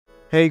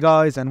Hey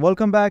guys, and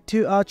welcome back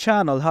to our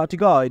channel How to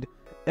Guide.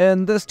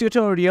 In this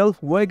tutorial,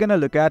 we're gonna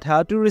look at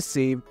how to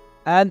receive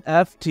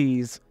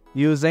NFTs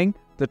using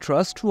the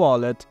Trust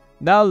Wallet.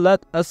 Now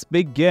let us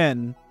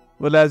begin.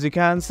 Well, as you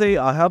can see,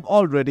 I have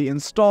already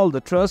installed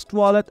the Trust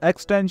Wallet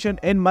extension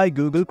in my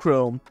Google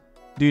Chrome.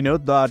 Do you know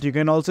that you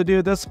can also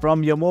do this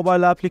from your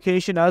mobile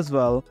application as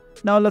well?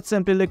 Now let's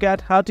simply look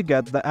at how to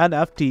get the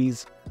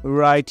NFTs.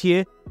 Right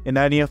here, in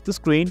any of the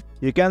screen,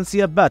 you can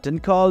see a button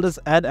called as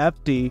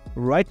NFT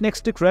right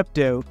next to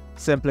crypto.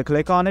 Simply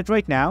click on it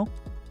right now.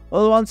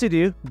 Well, once you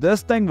do,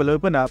 this thing will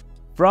open up.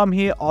 From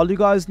here, all you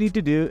guys need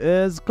to do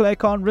is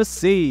click on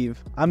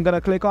receive. I'm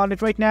gonna click on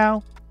it right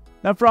now.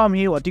 Now from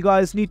here, what you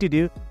guys need to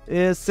do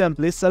is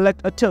simply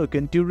select a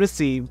token to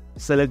receive.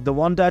 Select the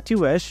one that you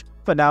wish.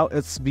 For now,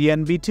 it's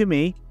BNB to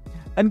me.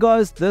 And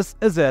guys, this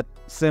is it.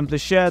 Simply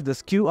share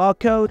this QR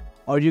code,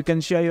 or you can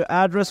share your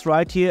address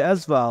right here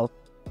as well.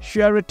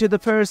 Share it to the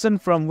person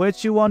from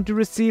which you want to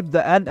receive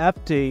the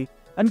NFT.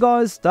 And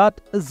guys,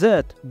 that is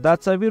it.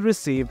 That's how we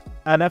receive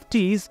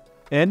NFTs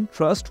in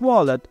Trust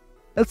Wallet.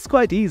 It's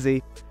quite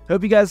easy.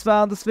 Hope you guys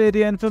found this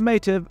video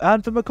informative,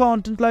 and for more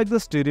content like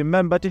this, do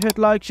remember to hit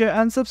like, share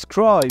and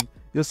subscribe.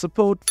 Your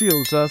support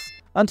fuels us.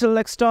 Until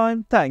next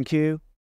time, thank you.